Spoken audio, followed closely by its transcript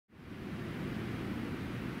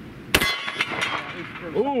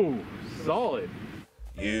Ooh, solid.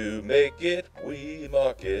 You make it, we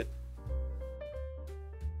mock it.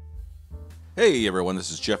 Hey everyone,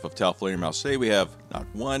 this is Jeff of Tau Flame Mouse. Today we have not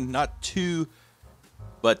one, not two,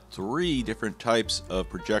 but three different types of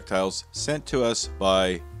projectiles sent to us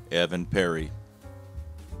by Evan Perry.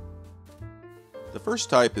 The first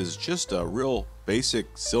type is just a real basic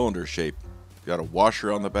cylinder shape. Got a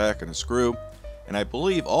washer on the back and a screw, and I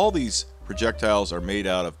believe all these projectiles are made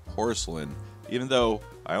out of porcelain, even though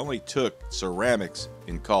I only took ceramics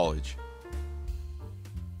in college.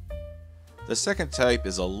 The second type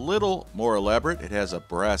is a little more elaborate. It has a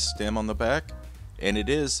brass stem on the back, and it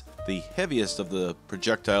is the heaviest of the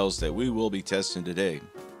projectiles that we will be testing today.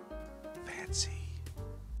 Fancy.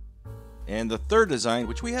 And the third design,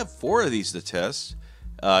 which we have 4 of these to test,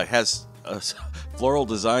 has a floral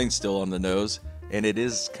design still on the nose, and it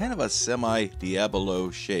is kind of a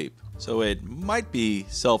semi-Diabolo shape, so it might be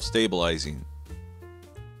self-stabilizing.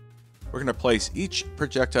 We're going to place each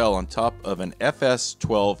projectile on top of an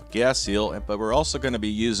FS12 gas seal, but we're also going to be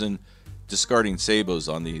using discarding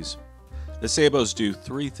sabots on these. The sabots do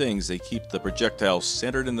 3 things. They keep the projectile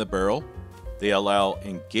centered in the barrel, they allow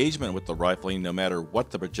engagement with the rifling no matter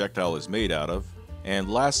what the projectile is made out of,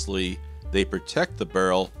 and lastly, they protect the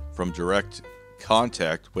barrel from direct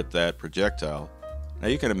contact with that projectile. Now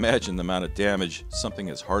you can imagine the amount of damage something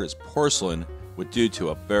as hard as porcelain would do to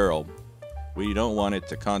a barrel. We don't want it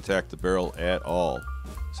to contact the barrel at all.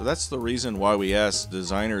 So that's the reason why we asked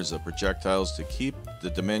designers of projectiles to keep the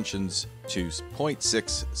dimensions to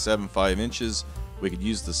 0.675 inches. We could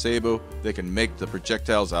use the sabot. They can make the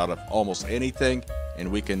projectiles out of almost anything,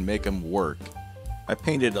 and we can make them work. I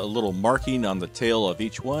painted a little marking on the tail of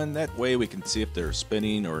each one. That way we can see if they're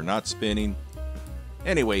spinning or not spinning.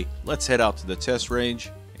 Anyway, let's head out to the test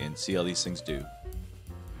range and see how these things do.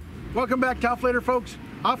 Welcome back, Tauflader folks.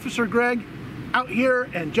 Officer Greg out here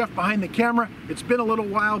and Jeff behind the camera. It's been a little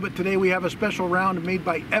while, but today we have a special round made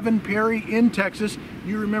by Evan Perry in Texas.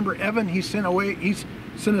 You remember Evan? He's sent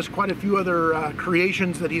us quite a few other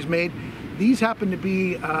creations that he's made. These happen to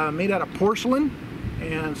be made out of porcelain,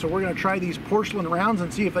 and so we're going to try these porcelain rounds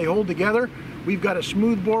and see if they hold together. We've got a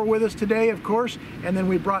smooth bore with us today, of course, and then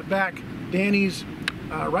we brought back Danny's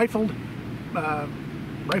rifled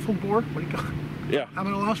bore. What do you call it? Yeah. I'm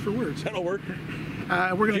at a loss for words. That'll work.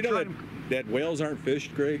 We're going to try that whales aren't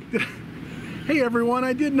fished, Greg? Hey everyone,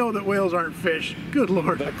 I did know that whales aren't fish. Good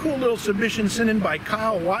Lord. A cool little submission sent in by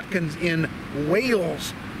Kyle Watkins in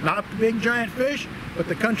Wales. Not the big giant fish, but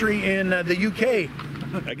the country in the UK.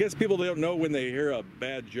 I guess people don't know when they hear a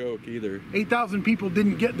bad joke either. 8,000 people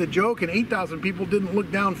didn't get the joke, and 8,000 people didn't look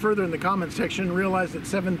down further in the comment section and realize that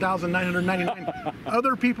 7,999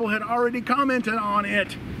 other people had already commented on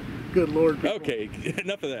it. Good Lord. People. Okay,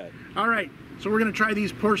 enough of that. All right, so we're going to try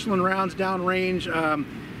these porcelain rounds downrange.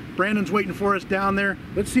 Brandon's waiting for us down there.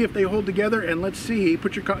 Let's see if they hold together, and let's see,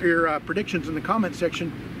 put your predictions in the comment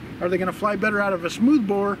section. Are they going to fly better out of a smooth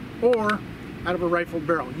bore or out of a rifled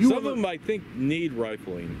barrel? Some of them I think need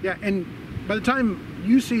rifling. Yeah, and by the time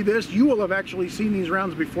you see this, you will have actually seen these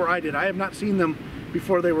rounds before I did. I have not seen them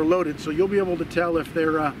before they were loaded, so you'll be able to tell if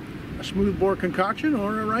they're a smooth bore concoction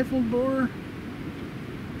or a rifled bore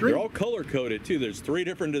drink. They're all color coded too. There's 3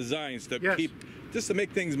 different designs to just to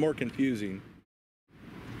make things more confusing.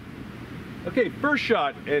 Okay, first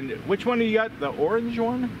shot, and which one do you got? The orange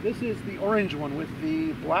one? This is the orange one with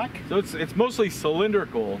the black. So it's mostly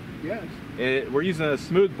cylindrical. Yes. We're using a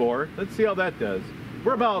smooth bore. Let's see how that does.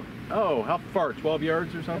 We're about, how far? 12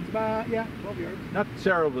 yards or something? That's about, yeah, 12 yards. Not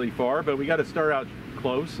terribly far, but we got to start out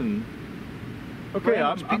close. And okay,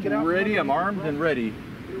 I'm ready. I'm armed and ready.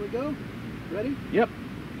 Here we go. Ready? Yep.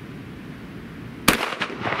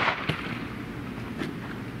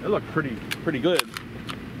 They look pretty good.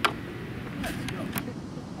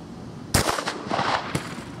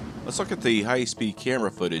 Let's look at the high-speed camera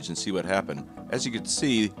footage and see what happened. As you can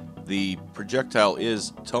see, the projectile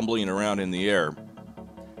is tumbling around in the air.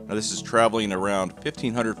 Now this is traveling around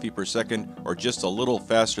 1,500 feet per second, or just a little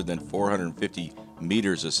faster than 450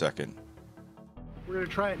 meters a second. We're going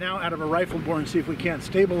to try it now out of a rifle bore and see if we can't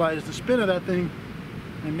stabilize the spin of that thing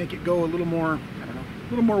and make it go a little more, I don't know, a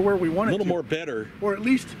little more where we want it to. A little more better. Or at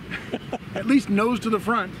least nose to the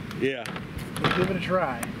front. Yeah. Let's give it a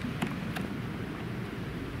try.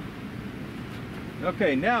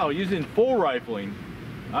 Okay, now using full rifling,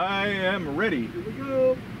 I am ready. Here we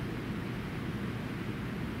go.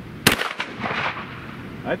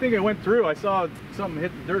 I think it went through. I saw something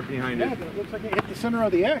hit the dirt behind it. Yeah, but it looks like it hit the center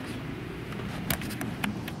of the X.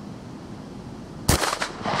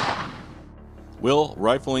 Will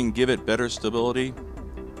rifling give it better stability?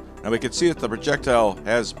 Now we can see that the projectile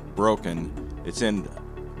has broken. It's in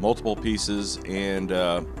multiple pieces, and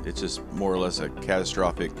it's just more or less a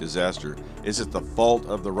catastrophic disaster. Is it the fault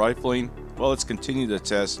of the rifling? Well, let's continue the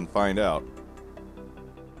test and find out.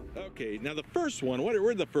 Okay, now the first one,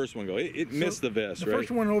 where'd the first one go? It missed the vest, right? The first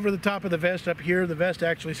one over the top of the vest up here. The vest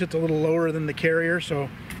actually sits a little lower than the carrier, so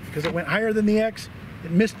because it went higher than the X,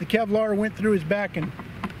 it missed the Kevlar, went through his back and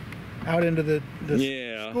out into the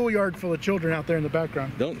schoolyard full of children out there in the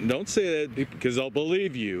background. Don't say that, because I'll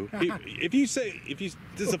believe you. There's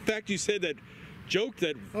a fact you said that joke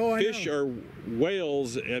that fish are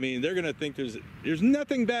whales. I mean, they're gonna think there's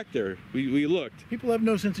nothing back there. We looked. People have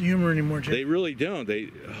no sense of humor anymore, Jim. They really don't. Oh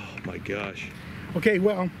my gosh. Okay,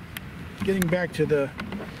 well, getting back to the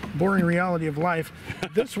boring reality of life,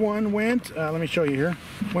 this one went, let me show you here,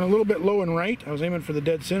 went a little bit low and right. I was aiming for the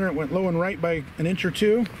dead center. It went low and right by an inch or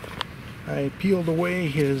two. I peeled away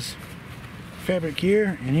his fabric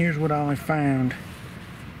here, and here's what I found.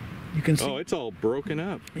 You can see. Oh, it's all broken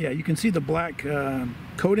up. Yeah, you can see the black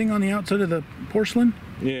coating on the outside of the porcelain.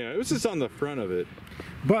 Yeah, it was just on the front of it.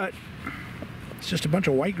 But it's just a bunch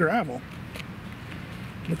of white gravel.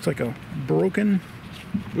 Looks like a broken.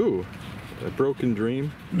 Ooh, a broken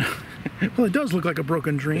dream. Well, it does look like a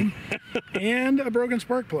broken dream, and a broken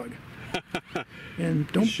spark plug. And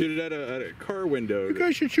don't shoot it at a car window. You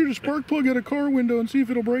guys should shoot a spark plug at a car window and see if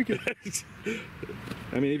it'll break it.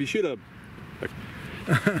 I mean, if you shoot a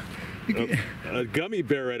gummy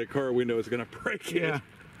bear at a car window, it's gonna break it. Yeah,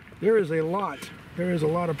 there is a lot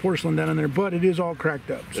of porcelain down in there, but it is all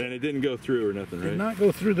cracked up. So. And it didn't go through or nothing, right? Did not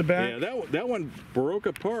go through the back. Yeah, that one broke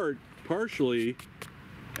apart partially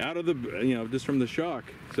out of the, just from the shock.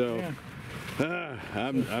 So. Yeah.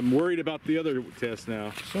 I'm worried about the other test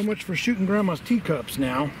now. So much for shooting grandma's teacups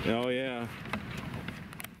now. Oh yeah.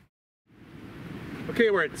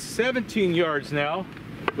 Okay, we're at 17 yards now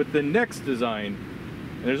with the next design.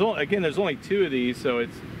 And there's only 2 of these, so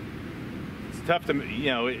it's tough to,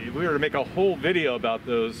 if we were to make a whole video about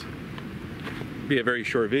those, it'd be a very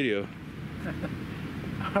short video.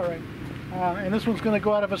 All right. And this one's going to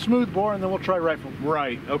go out of a smooth bore, and then we'll try rifle.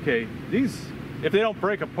 Right. Okay. These, if they don't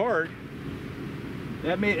break apart,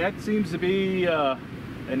 that seems to be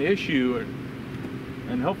an issue,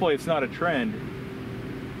 and hopefully it's not a trend.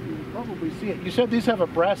 You can probably see it. You said these have a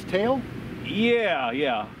brass tail? Yeah,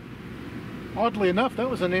 yeah. Oddly enough, that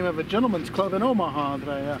was the name of a gentleman's club in Omaha that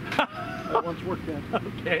I once worked at.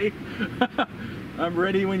 Okay. I'm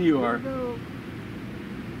ready when you are.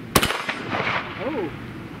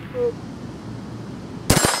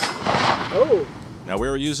 Oh. Now, we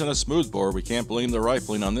were using a smooth bore. We can't blame the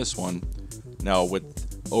rifling on this one. Now,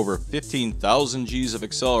 with over 15,000 G's of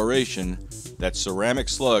acceleration, that ceramic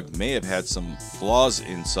slug may have had some flaws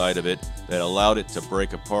inside of it that allowed it to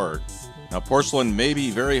break apart. Now, porcelain may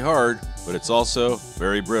be very hard, but it's also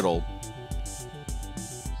very brittle.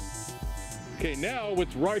 Okay, now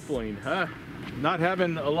with rifling, not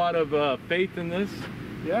having a lot of faith in this.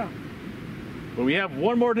 Yeah. But we have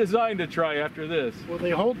one more design to try after this. Will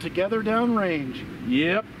they hold together down range?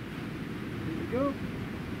 Yep. Here we go.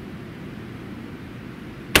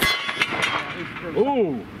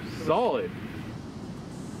 Ooh, solid.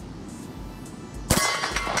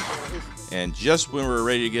 And just when we're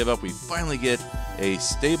ready to give up, we finally get a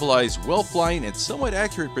stabilized, well-flying, and somewhat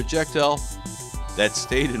accurate projectile that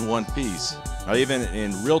stayed in one piece. Now, even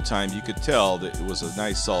in real time, you could tell that it was a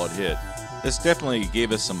nice, solid hit. This definitely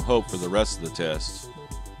gave us some hope for the rest of the test.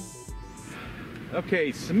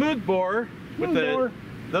 Okay, smooth bore with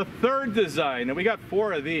the third design, and we got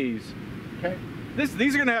 4 of these. Okay.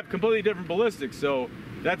 These are going to have completely different ballistics, so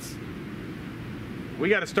we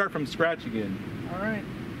got to start from scratch again. All right.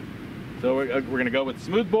 So we're going to go with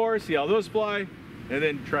smooth bore, see how those fly, and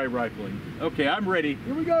then try rifling. Okay, I'm ready.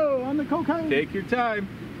 Here we go on the cocaine. Take your time.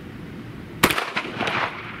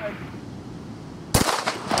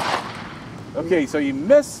 Okay, so you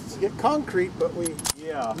missed. Get concrete, but we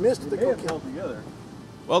missed the cocaine. Together.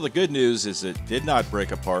 Well, the good news is it did not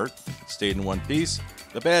break apart. It stayed in one piece.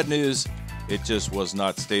 The bad news, it just was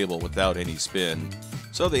not stable without any spin.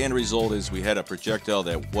 So the end result is we had a projectile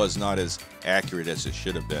that was not as accurate as it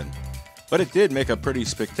should have been. But it did make a pretty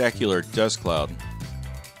spectacular dust cloud.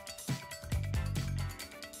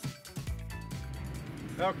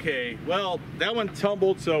 Okay, well, that one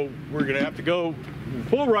tumbled, so we're going to have to go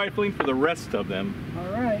full rifling for the rest of them.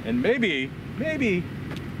 All right. And maybe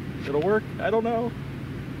it'll work. I don't know.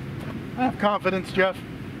 I have confidence, Jeff.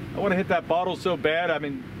 I want to hit that bottle so bad. I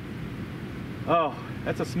mean, oh,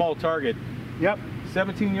 that's a small target. Yep.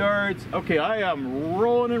 17 yards. Okay, I am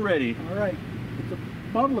rolling and ready. All right. It's a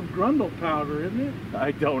bottle of Grundle powder, isn't it?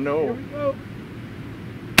 I don't know. Here we go.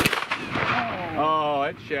 Oh,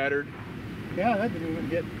 it shattered. Yeah, that didn't even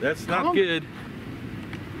get... That's not good.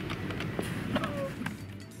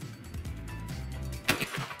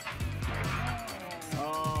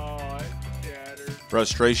 Oh, it shattered.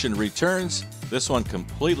 Frustration returns. This one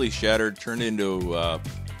completely shattered, turned into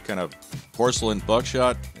kind of porcelain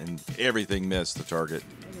buckshot, and everything missed the target.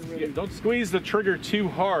 Yeah, don't squeeze the trigger too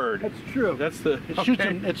hard. That's true. That's the...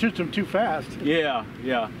 It shoots them too fast. Yeah,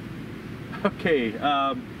 yeah. Okay,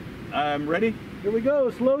 I'm ready? Here we go,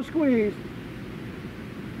 slow squeeze.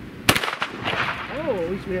 Oh, at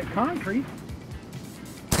least we had concrete.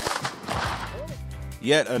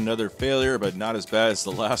 Yet another failure, but not as bad as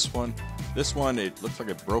the last one. This one, it looks like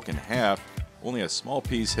it broke in half. Only a small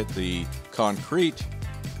piece hit the concrete.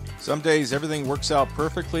 Some days everything works out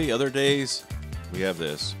perfectly, other days we have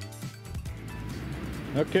this.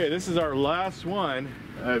 Okay, this is our last one.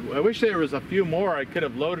 I wish there was a few more. I could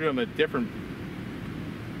have loaded them at different,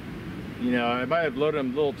 you know, I might have loaded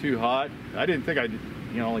them a little too hot. I didn't think I'd,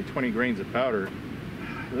 you know, only 20 grains of powder.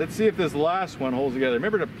 Let's see if this last one holds together.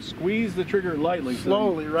 Remember to squeeze the trigger lightly.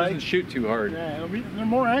 Slowly, so it right? doesn't shoot too hard. Yeah, they're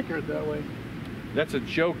more accurate that way. That's a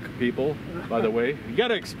joke, people, by the way. You got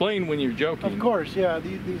to explain when you're joking. Of course, yeah,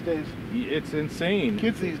 these days. It's insane.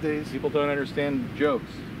 Kids these days. People don't understand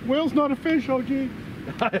jokes. Whale's not a fish, OG. Here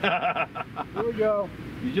we go.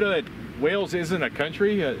 Did you know that Wales isn't a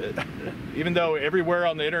country? Even though everywhere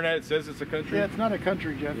on the internet it says it's a country? Yeah, it's not a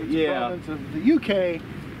country, Jeff. It's a province of the UK.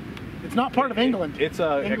 It's not part of England. It's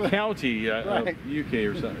a county right. of UK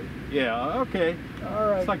or something. Yeah, okay. All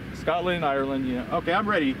right. It's like Scotland, Ireland, you know. Okay, I'm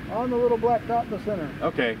ready. On the little black dot in the center.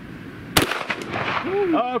 Okay.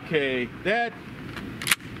 Woo. Okay, that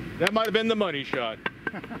might have been the money shot.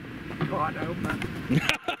 God, I hope not.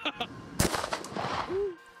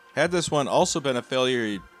 Had this one also been a failure,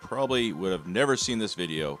 you probably would have never seen this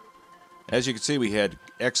video. As you can see, we had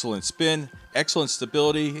excellent spin, excellent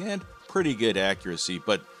stability, and pretty good accuracy,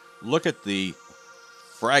 but look at the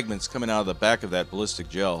fragments coming out of the back of that ballistic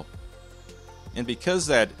gel. And because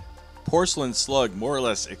that porcelain slug more or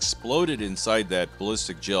less exploded inside that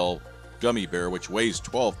ballistic gel gummy bear, which weighs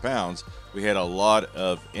 12 pounds, we had a lot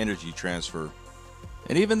of energy transfer.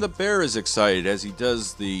 And even the bear is excited as he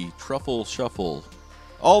does the truffle shuffle.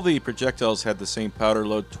 All the projectiles had the same powder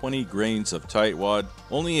load, 20 grains of tightwad.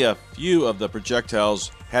 Only a few of the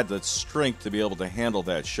projectiles had the strength to be able to handle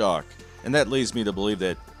that shock. And that leads me to believe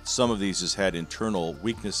that some of these just had internal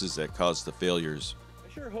weaknesses that caused the failures.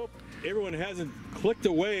 I sure hope everyone hasn't clicked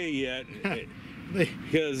away yet.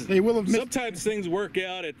 Because they will have missed. Sometimes things work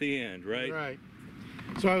out at the end, right? Right.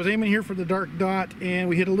 So I was aiming here for the dark dot, and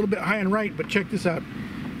we hit a little bit high and right, but check this out.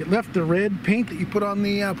 It left the red paint that you put on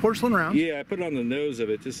the porcelain round. Yeah, I put it on the nose of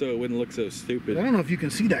it just so it wouldn't look so stupid. I don't know if you can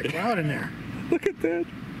see that cloud in there. Look at that.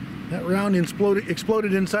 That round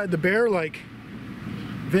exploded inside the bear like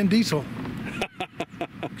Vin Diesel.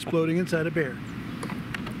 Exploding inside a bear.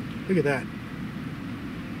 Look at that.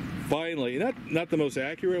 Finally, not the most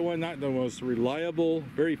accurate one, not the most reliable,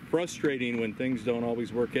 very frustrating when things don't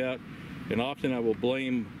always work out. And often I will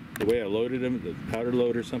blame the way I loaded them, the powder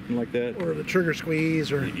load or something like that. Or the trigger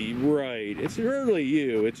squeeze, or... Right. It's rarely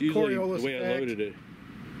you. It's usually Coriolis the way effect. I loaded it.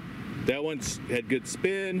 That one's had good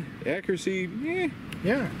spin, accuracy,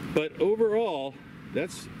 Yeah. But overall,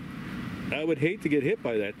 I would hate to get hit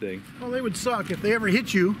by that thing. Well, they would suck if they ever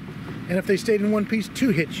hit you, and if they stayed in one piece to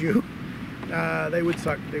hit you, they would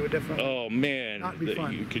suck. They would definitely. Oh man, not be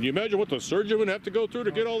fun. Can you imagine what the surgeon would have to go through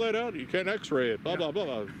to get all that out? You can't X-ray it. Blah blah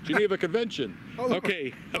blah. Geneva Convention.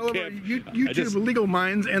 Okay. All of our YouTube legal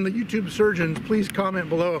minds and the YouTube surgeons, please comment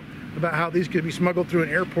below about how these could be smuggled through an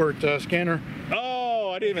airport scanner.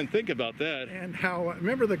 Oh, I didn't even think about that. And how,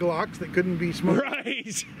 remember the Glocks that couldn't be smuggled?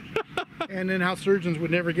 Right. And then how surgeons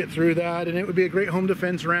would never get through that, and it would be a great home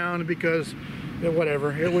defense round because,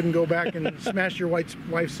 whatever, it wouldn't go back and smash your wife's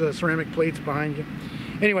ceramic plates behind you.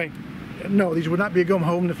 Anyway, no, these would not be a good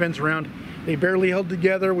home defense round. They barely held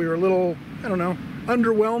together. We were a little, I don't know,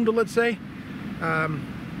 underwhelmed, let's say.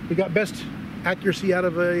 We got best accuracy out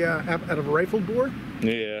of a rifled bore.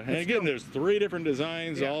 Yeah, and again, there's 3 different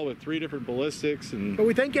designs, all with 3 different ballistics, and. But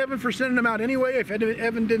we thank Evan for sending them out anyway. If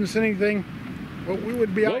Evan didn't send anything, well, we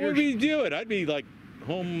would be out here. What would we do it? I'd be like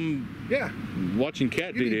home. Yeah. Watching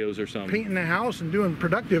cat videos or something. Painting the house and doing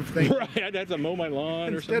productive things. Right, I'd have to mow my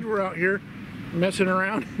lawn or something. Instead, we're out here messing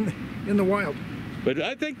around in the wild. But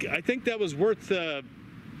I think that was worth.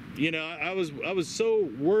 You know, I was so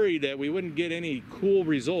worried that we wouldn't get any cool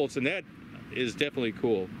results, and that is definitely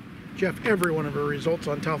cool. Jeff, every one of our results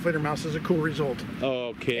on Tau Fighter Mouse is a cool result.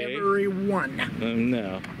 Okay. Every one.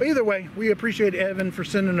 No. But either way, we appreciate Evan for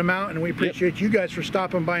sending them out, and we appreciate you guys for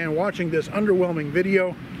stopping by and watching this underwhelming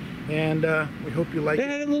video. And we hope you like They it.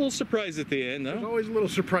 had a little surprise at the end, There's though. always a little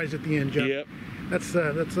surprise at the end, Jeff. Yep. That's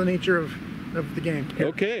the nature of the game. Here,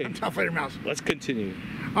 Okay. on Top Fighter Mouse. Let's continue.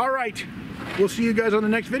 All right. We'll see you guys on the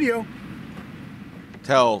next video.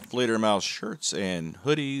 Towel, Flater Mouse shirts and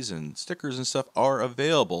hoodies and stickers and stuff are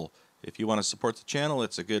available. If you want to support the channel,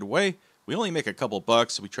 it's a good way. We only make a couple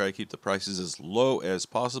bucks. We try to keep the prices as low as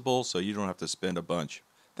possible so you don't have to spend a bunch.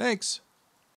 Thanks.